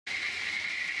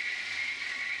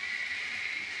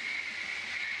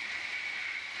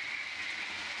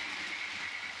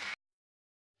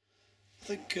I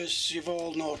think as you've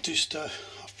all noticed,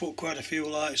 I've put quite a few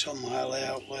lights on my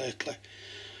layout lately,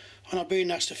 and I've been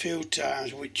asked a few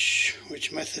times which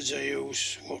methods I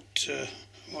use,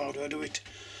 how do I do it.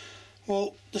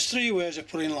 Well, there's three ways of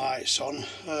putting lights on.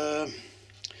 I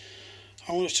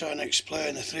want to try and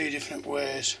explain the three different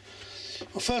ways.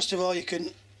 Well, first of all, you can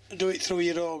do it through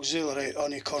your auxiliary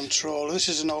on your controller. This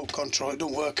is an old controller, it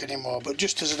don't work anymore, but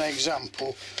just as an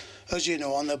example, as you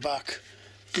know, on the back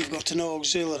you've got an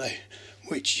auxiliary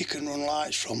which you can run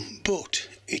lights from, but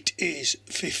it is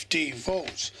 15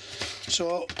 volts.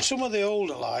 So some of the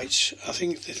older lights, I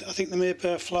think they're made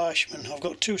by Fleischmann. I've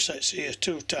got two sets here,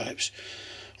 two types,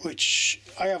 which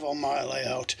I have on my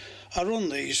layout. I run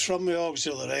these from the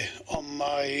auxiliary on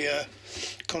my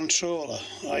controller.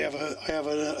 I have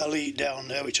an Elite down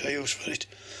there which I use for it.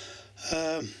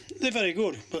 They're very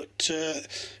good, but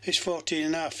it's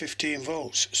 14.5, 15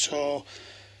 volts, so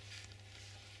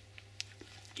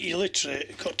you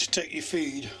literally got to take your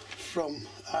feed from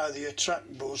either your track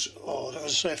bus or, as I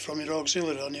say, from your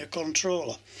auxiliary on your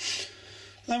controller.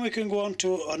 Then we can go on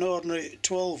to an ordinary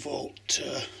 12 volt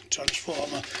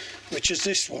transformer, which is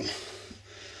this one,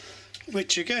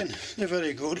 which again, they're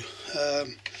very good.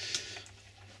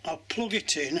 I'll plug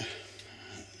it in,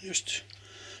 just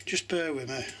bear with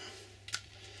me.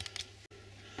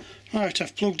 Right,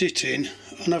 I've plugged it in,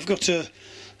 and I've got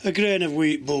a grain of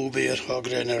wheat bulb here, or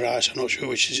grain of rice, I'm not sure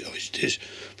which it is,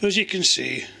 but as you can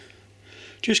see,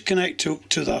 just connect up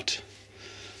to that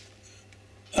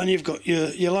and you've got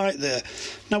your light there.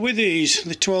 Now with these,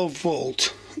 the 12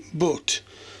 volt, but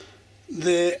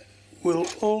they will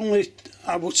only,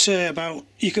 I would say, about,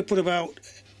 you could put about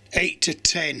 8 to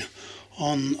 10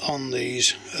 on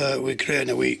these with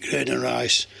grain of wheat, grain of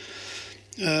rice.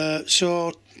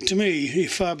 So to me, you're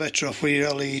far better off with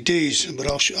your LEDs, but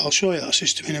I'll show you that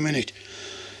system in a minute.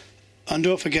 And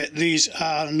don't forget, these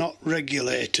are not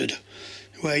regulated,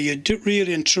 where you do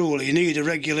really and truly you need a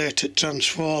regulated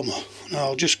transformer. Now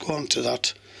I'll just go on to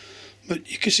that,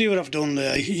 but you can see what I've done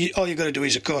there. All you've got to do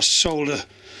is, of course,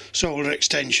 solder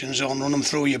extensions on, run them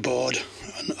through your board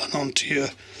and onto your,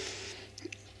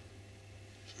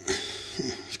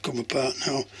 it's come apart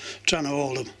now, I'm trying to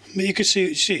hold them, but you can see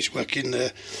it's working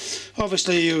there.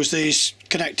 Obviously you use these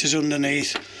connectors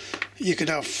underneath. You could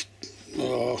have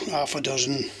half a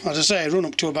dozen, as I say, run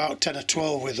up to about 10 or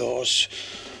 12 with those,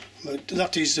 but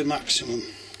that is the maximum.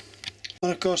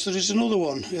 And of course there is another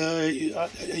one.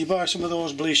 You buy some of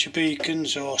those Bleacher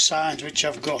beacons or signs, which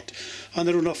I've got, and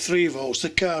they run off 3 volts.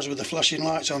 The cars with the flashing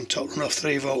lights on top run off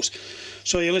 3 volts.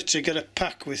 So you literally get a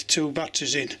pack with 2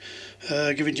 batteries in,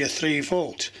 giving you 3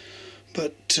 volt.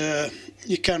 But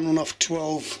you can run off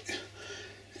 12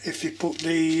 if you put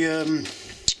the,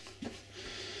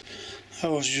 I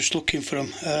was just looking for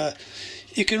them.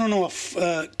 You can run off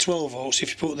 12 volts if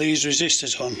you put these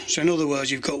resistors on. So in other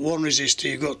words, you've got one resistor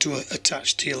you've got to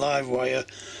attach to your live wire.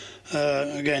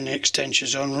 Again, the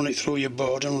extensions on, run it through your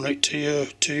board and run it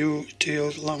to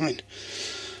your line.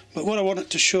 But what I wanted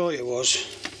to show you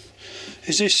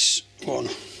is this one.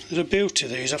 There's a beauty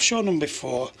of these. I've shown them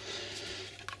before.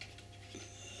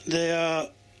 They are,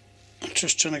 I'm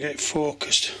just trying to get it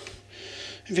focused.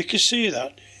 If you can see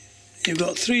that, you've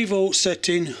got 3 volt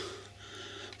setting,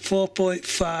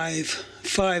 4.5,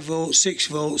 5 volt, 6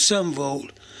 volt, 7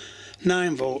 volt,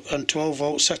 9 volt and 12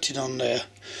 volt setting on there.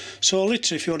 So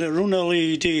literally, if you want to run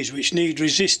LEDs which need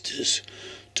resistors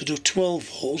to do 12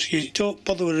 volts, you don't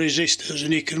bother with resistors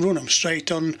and you can run them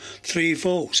straight on 3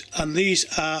 volts, and these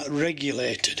are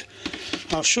regulated.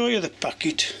 I'll show you the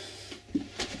packet.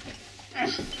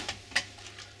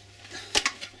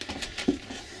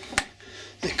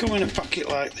 They come in a packet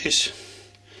like this.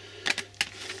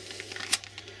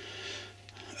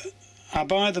 I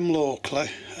buy them locally.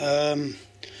 There's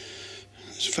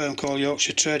a firm called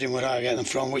Yorkshire Trading where I get them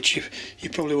from, which you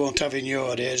probably won't have in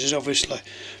your areas, obviously.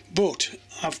 But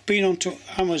I've been onto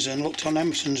Amazon, looked on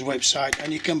Amazon's website,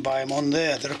 and you can buy them on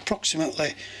there. They're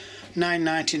approximately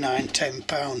 £9.99,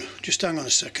 £10. Just hang on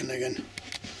a second again.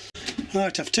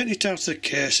 Right, I've taken it out of the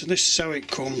case, and this is how it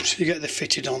comes. You get the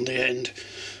fitted on the end,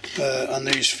 and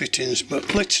these fittings.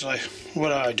 But literally,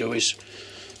 what I do is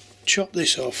chop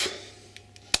this off.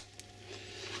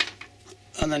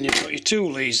 And then you've got your 2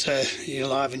 leads there, your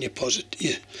live and your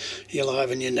positive, your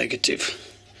live and your negative.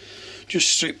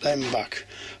 Just strip them back.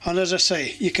 And as I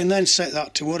say, you can then set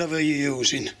that to whatever you're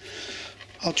using.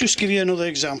 I'll just give you another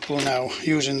example now,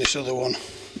 using this other one.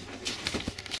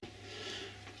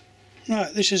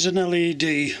 Right, this is an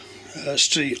LED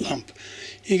street lamp.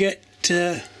 You get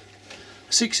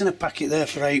 6 in a packet there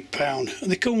for £8.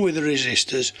 And they come with the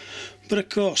resistors. But of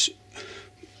course,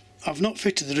 I've not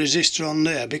fitted the resistor on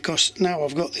there because now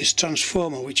I've got this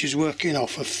transformer which is working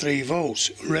off of 3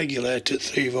 volts, regulated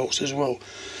 3 volts as well.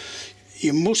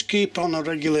 You must keep on a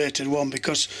regulated one,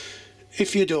 because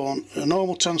if you don't, a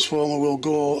normal transformer will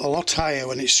go a lot higher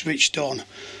when it's switched on,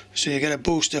 so you get a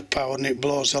boost of power and it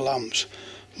blows the lamps.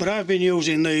 But I've been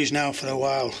using these now for a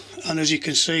while, and as you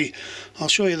can see, I'll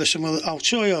show you I'll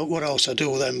show you what else I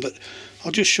do then, but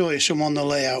I'll just show you some on the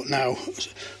layout now.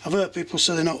 I've heard people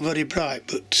say they're not very bright,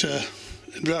 but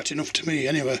they're bright enough to me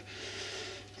anyway.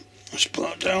 Let's put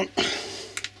that down.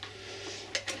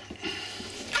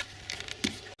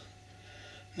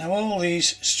 Now all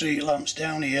these street lamps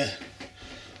down here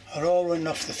are all running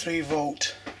off the 3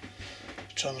 volt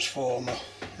transformer,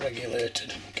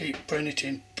 regulated. Keep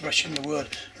pressing the word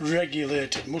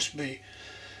regulated, must be.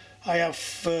 I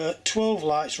have 12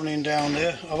 lights running down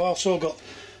there. I've also got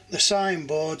the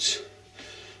signboards.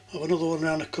 I have another one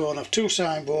around the corner. I have 2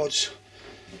 signboards,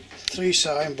 3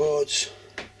 signboards.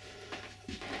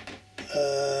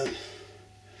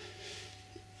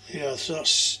 Yeah, so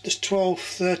there's 12,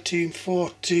 13,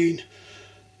 14.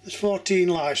 There's 14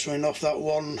 lights running off that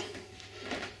one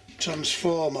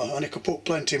transformer, and you could put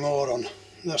plenty more on.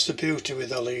 That's the beauty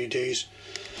with LEDs.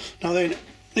 Now then,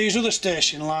 these other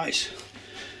station lights,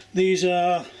 these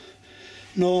are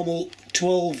normal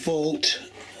 12 volt.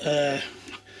 There'll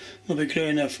be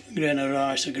grain of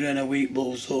rice, a grain of wheat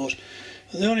bulbs, those.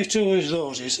 The only trouble with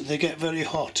those is they get very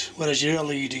hot, whereas your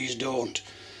LEDs don't.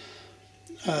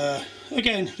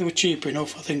 Again, they were cheap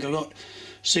enough. I think I got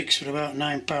 6 for about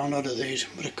 £9 out of these,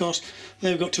 but of course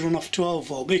they've got to run off 12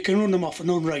 volt, but you can run them off an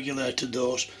unregulated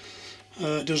those.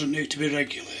 It doesn't need to be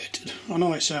regulated. I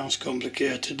know it sounds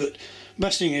complicated, but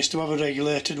best thing is to have a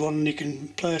regulated one, and you can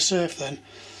play safe then,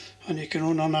 and you can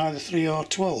run on either 3 or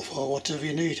 12 or whatever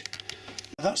you need.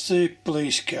 That's the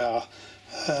police car.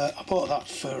 I bought that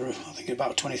for I think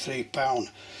about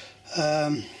 £23,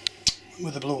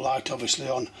 with the blue light obviously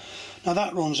on. Now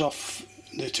that runs off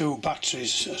the 2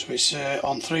 batteries, as we say,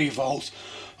 on 3 volt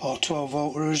or 12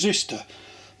 volt resistor,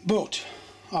 but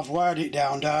I've wired it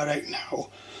down direct now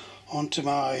onto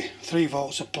my 3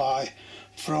 volt supply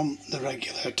from the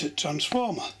regulated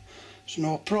transformer. It's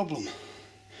no problem.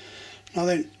 Now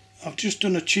then, I've just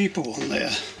done a cheaper one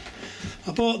there.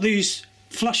 I bought these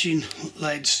flashing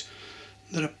LEDs.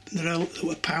 They're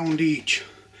 £1 each.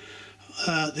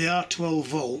 They are 12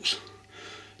 volts.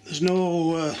 There's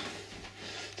no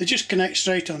they just connect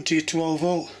straight onto your 12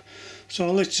 volt.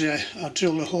 So literally I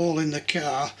drill a hole in the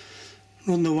car,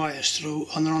 run the wires through,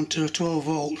 and they're onto a 12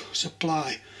 volt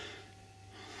supply.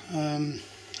 I've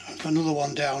got another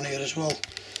one down here as well.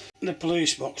 The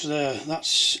police box there,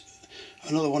 that's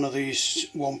another one of these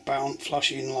 £1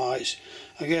 flashing lights.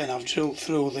 Again, I've drilled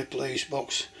through the police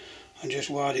box and just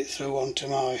wired it through onto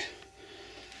my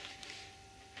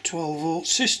 12 volt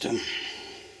system.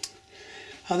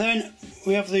 And then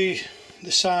we have the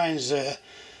signs there.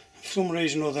 For some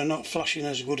reason or other, they're not flashing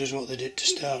as good as what they did to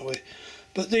start with,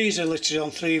 but these are literally on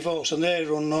 3 volts, and they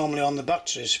run normally on the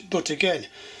batteries. But again,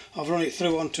 I've run it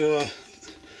through onto a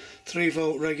 3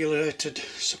 volt regulated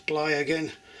supply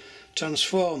again,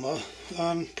 transformer,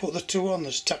 and put the 2 on.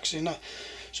 There's tacks in that,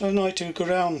 so I don't need to go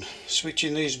around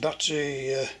switching these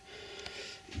battery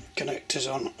connectors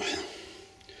on.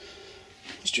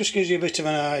 It just gives you a bit of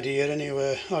an idea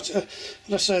anyway. As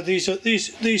I said,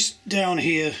 these down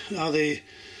here are the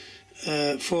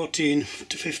 14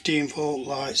 to 15 volt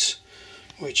lights,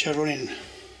 which are running.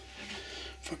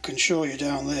 If I can show you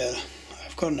down there,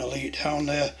 I've got an Elite down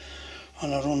there,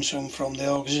 and I run some from the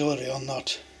auxiliary on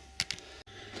that.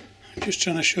 I'm just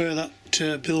trying to show you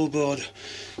that billboard.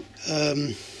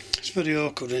 It's very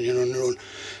awkward when you're on your own,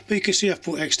 but you can see I've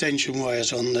put extension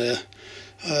wires on there.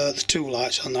 The 2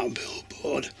 lights on that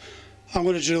billboard. I'm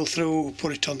going to drill through,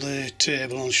 put it on the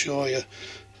table and show you.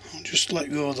 I'll just let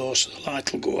go of those so the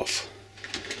light will go off.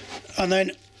 And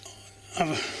then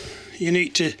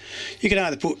you can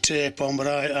either put tape on, but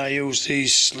I use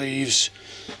these sleeves,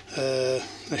 the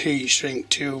heat shrink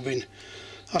tubing.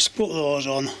 I put those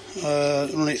on,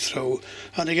 run it through,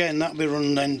 and again that'll be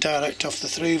running then direct off the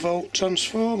 3 volt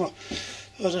transformer.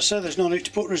 As I said, there's no need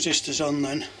to put resistors on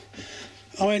then.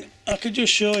 I mean, I could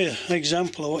just show you an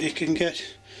example of what you can get.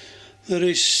 There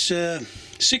is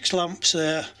 6 lamps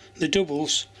there, the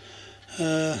doubles,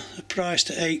 priced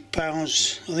at £8.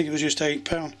 I think it was just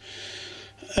 £8.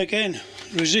 Again,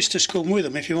 resistors come with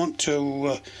them if you want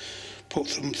to put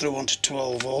them through onto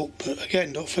 12 volt, but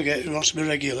again, don't forget it wants to be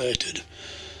regulated.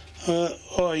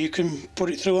 Or you can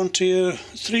put it through onto your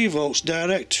 3 volts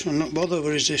direct and not bother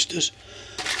with resistors.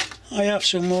 I have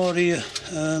some more here.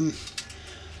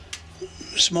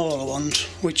 smaller ones,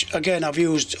 which again I've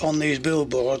used on these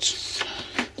billboards.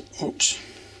 Oops.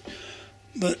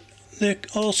 But they're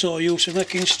also used for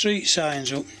making street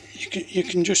signs up. You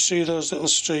can just see those little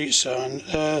street signs,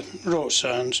 road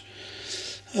signs.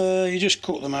 You just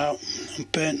cut them out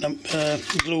and paint them,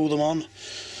 glue them on.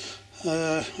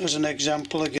 As an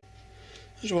example again,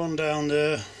 there's one down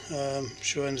there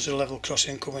showing there's a level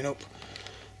crossing coming up,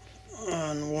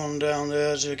 and one down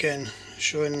there is again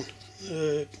showing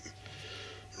the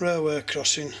railway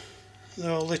crossing. They're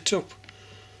all lit up.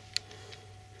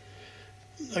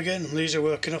 Again, these are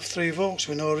working off 3 volts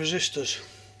with no resistors.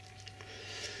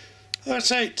 I'd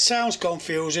say it sounds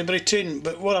confusing, but it isn't.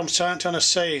 But what I'm trying to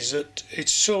say is that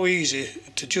it's so easy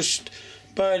to just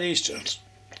buy these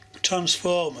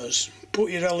transformers,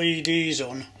 put your LEDs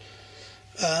on,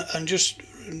 and just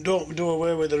don't do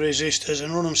away with the resistors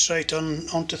and run them straight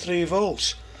onto 3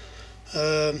 volts.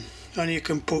 And you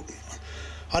can put,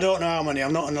 I don't know how many,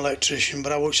 I'm not an electrician,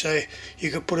 but I would say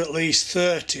you could put at least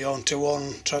 30 onto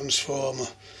one transformer.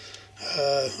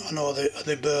 I know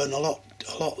they burn a lot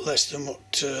less than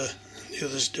what the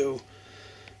others do.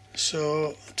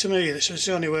 So to me, this is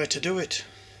the only way to do it.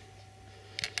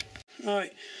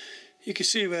 Right, you can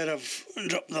see where I've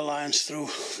dropped the lines through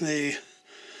the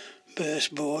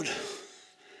baseboard.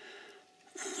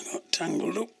 I got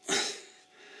tangled up.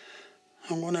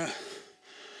 I'm going to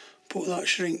put that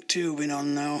shrink tubing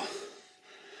on now,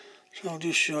 so I'll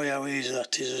just show you how easy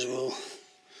that is as well.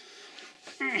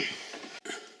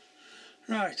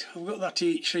 Right, I've got that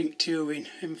heat shrink tubing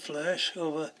in place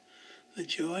over the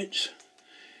joints.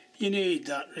 You need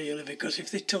that really, because if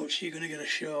they touch you're going to get a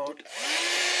short.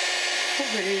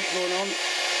 Put the heat gun on.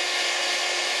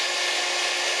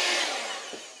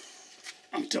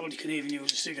 I'm told you can even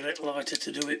use a cigarette lighter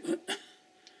to do it, but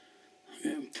I'm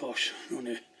getting posh.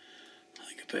 Only, I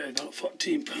think I paid about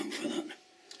 £14 for that.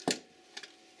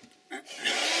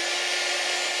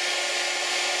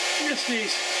 Just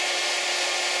these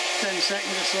 10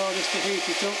 seconds or so just to heat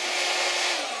it up.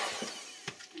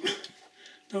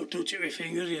 Don't touch it with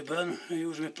fingers, you burn. I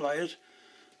use my pliers.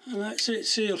 And that's it,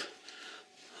 sealed.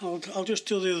 I'll just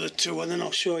do the other 2 and then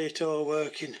I'll show you it all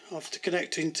working. I have to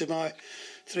connect into my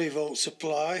 3 volt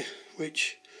supply,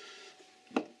 which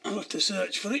I'll have to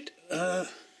search for it. Where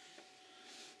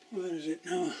is it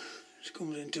now? It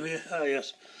comes into here. Ah,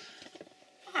 yes.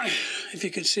 If you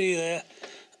can see there,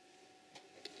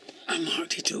 I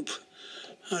marked it up.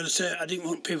 I'd say I didn't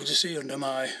want people to see under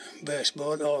my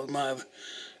baseboard or my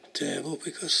table,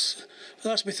 because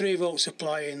that's my 3 volt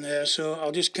supply in there, so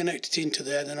I'll just connect it into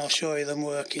there, then I'll show you them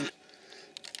working.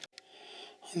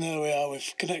 And there we are,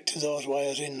 we've connected those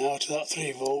wires in now to that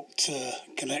 3 volt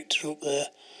connector up there.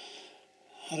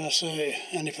 And I say,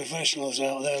 any professionals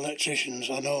out there, electricians,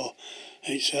 I know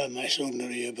it's a mess under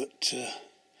here, but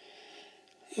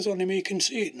there's only me can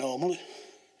see it normally.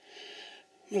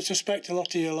 I suspect a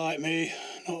lot of you like me,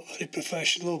 not very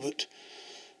professional, but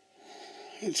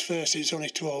let's face it, it's only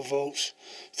 12 volts,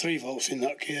 3 volts in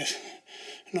that case,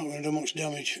 not going to do much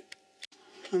damage.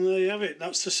 And there you have it,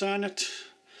 that's the sign that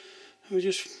we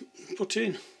just put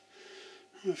in.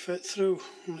 I fed through,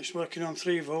 and it's working on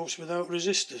 3 volts without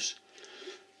resistors.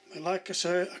 But like I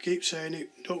say, I keep saying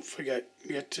it, don't forget,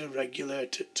 get a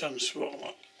regulated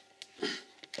transformer.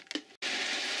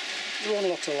 There's one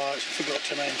lot of lights I forgot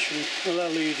to mention. Well,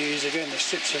 LEDs, again, the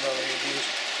strips of LEDs.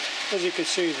 As you can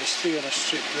see, there's 3 on a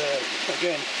strip there.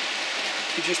 Again,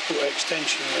 you just put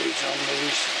extension leads on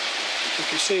these. You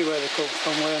can see where they come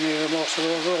from, where near most of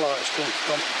those other lights come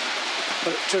from.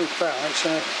 But at £2, it's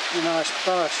a nice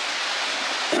price.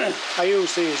 I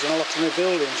use these in a lot of my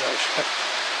buildings actually.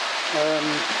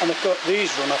 And I've got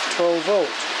these run off 12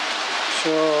 volts.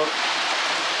 So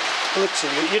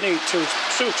literally you need two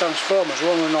transformers,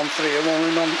 one run on 3 and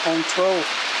one run on 12.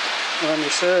 And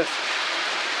you're safe.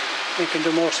 You can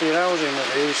do most of your housing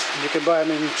with these, and you can buy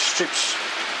them in strips.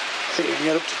 I think you can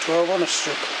get up to 12 on a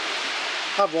strip.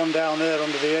 I have one down there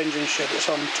under the engine shed that's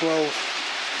on 12.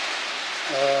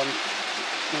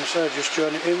 And so just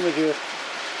join it in with your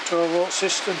 12 volt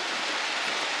system.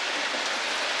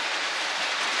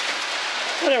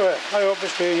 Anyway, I hope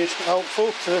it's been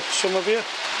helpful to some of you.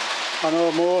 I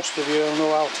know most of you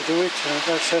know how to do it,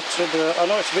 etc. But I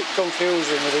know it's a bit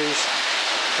confusing with these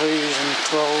 3s and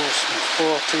 12s and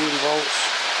 14 volts.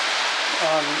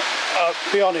 And I'll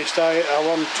be honest, I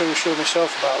want to show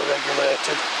myself about the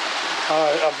regulated.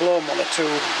 I've blown 1 or 2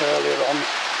 earlier on.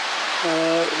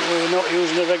 We're not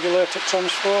using a regulated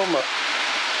transformer.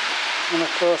 And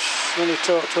of course, when you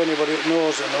talk to anybody that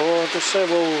knows they say,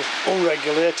 well,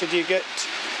 unregulated you get,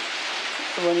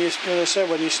 when you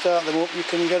start them up, you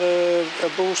can get a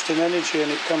boost in energy,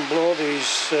 and it can blow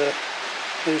these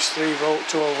these 3 volt,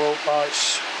 12 volt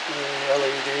lights,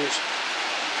 LEDs.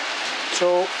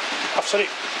 So I've said it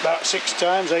about 6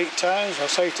 times, 8 times, I'll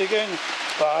say it again,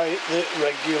 buy the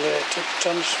regulator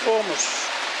transformers.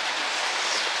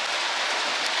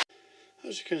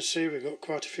 As you can see, we've got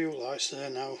quite a few lights there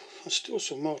now. There's still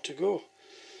some more to go.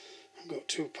 I've got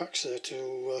 2 packs there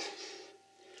to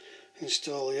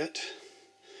install yet.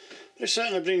 But it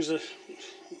certainly brings the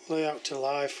layout to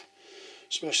life,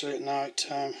 especially at night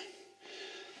time.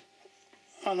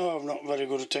 I know I'm not very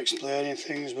good at explaining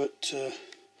things, but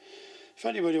if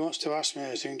anybody wants to ask me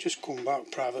anything, just come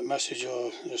back, private message,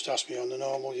 or just ask me on the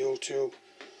normal YouTube.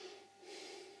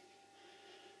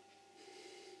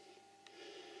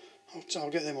 I'll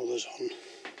get them others on.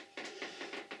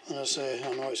 And I say,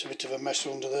 I know it's a bit of a mess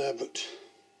under there, but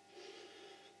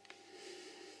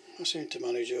I seem to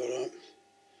manage alright.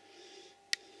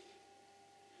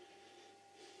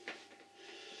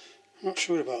 I'm not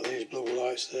sure about these blue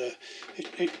lights there.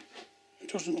 It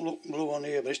doesn't look blue on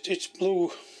here, but it's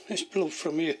blue. It's blue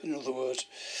from here, in other words.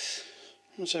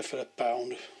 Let's say for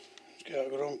 £1. Can't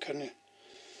go wrong, can you?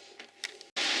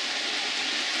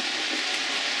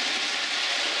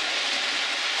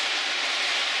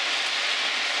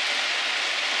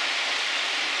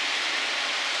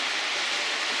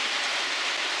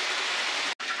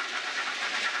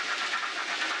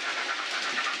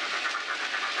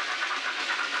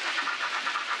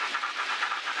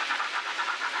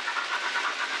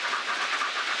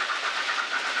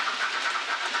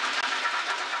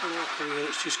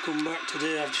 It's just come back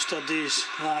today. I've just had these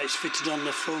lights fitted on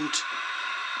the front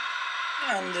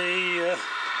and the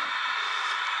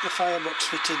firebox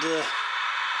fitted there.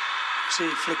 See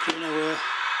it flickering away. A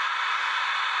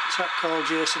chap called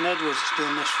Jason Edwards is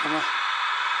doing this for me.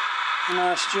 A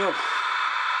nice job.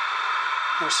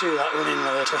 I'll see that running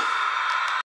later.